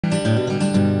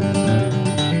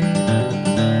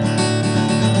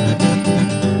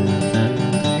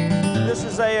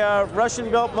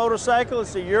Russian-built motorcycle.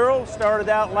 It's a Ural. Started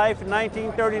out life in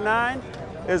 1939.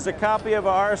 It's a copy of a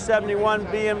R71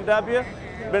 BMW.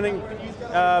 Been in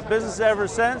business ever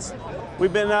since.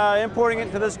 We've been importing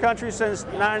it to this country since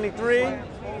 '93.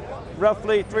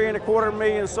 Roughly 3.25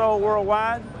 million sold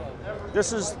worldwide.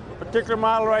 This is a particular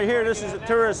model right here. This is a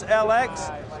Tourist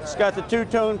LX. It's got the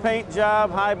two-tone paint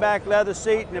job, high back leather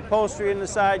seat, and upholstery in the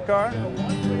sidecar.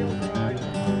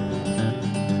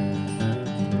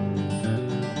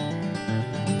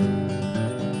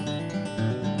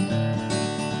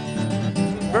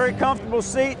 Very comfortable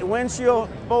seat. The windshield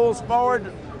folds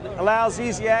forward, allows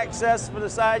easy access for the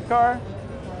sidecar.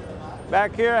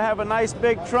 Back here I have a nice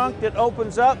big trunk that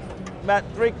opens up, about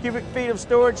 3 cubic feet of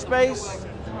storage space.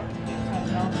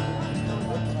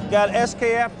 Got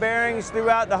SKF bearings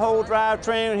throughout the whole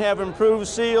drivetrain. We have improved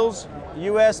seals,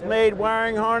 US-made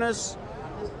wiring harness.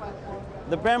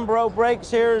 The Bembro brakes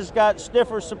here has got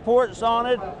stiffer supports on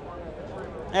it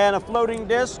and a floating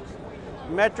disc.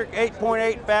 Metric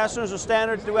 8.8 fasteners are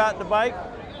standard throughout the bike.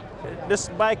 This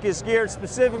bike is geared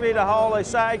specifically to haul a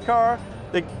sidecar.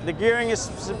 The gearing is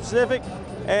specific,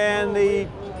 and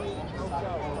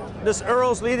this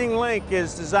Ural's leading link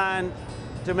is designed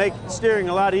to make steering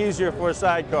a lot easier for a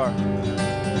sidecar.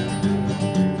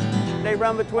 They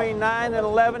run between 9 and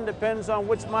 11, depends on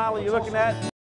which model you're looking at.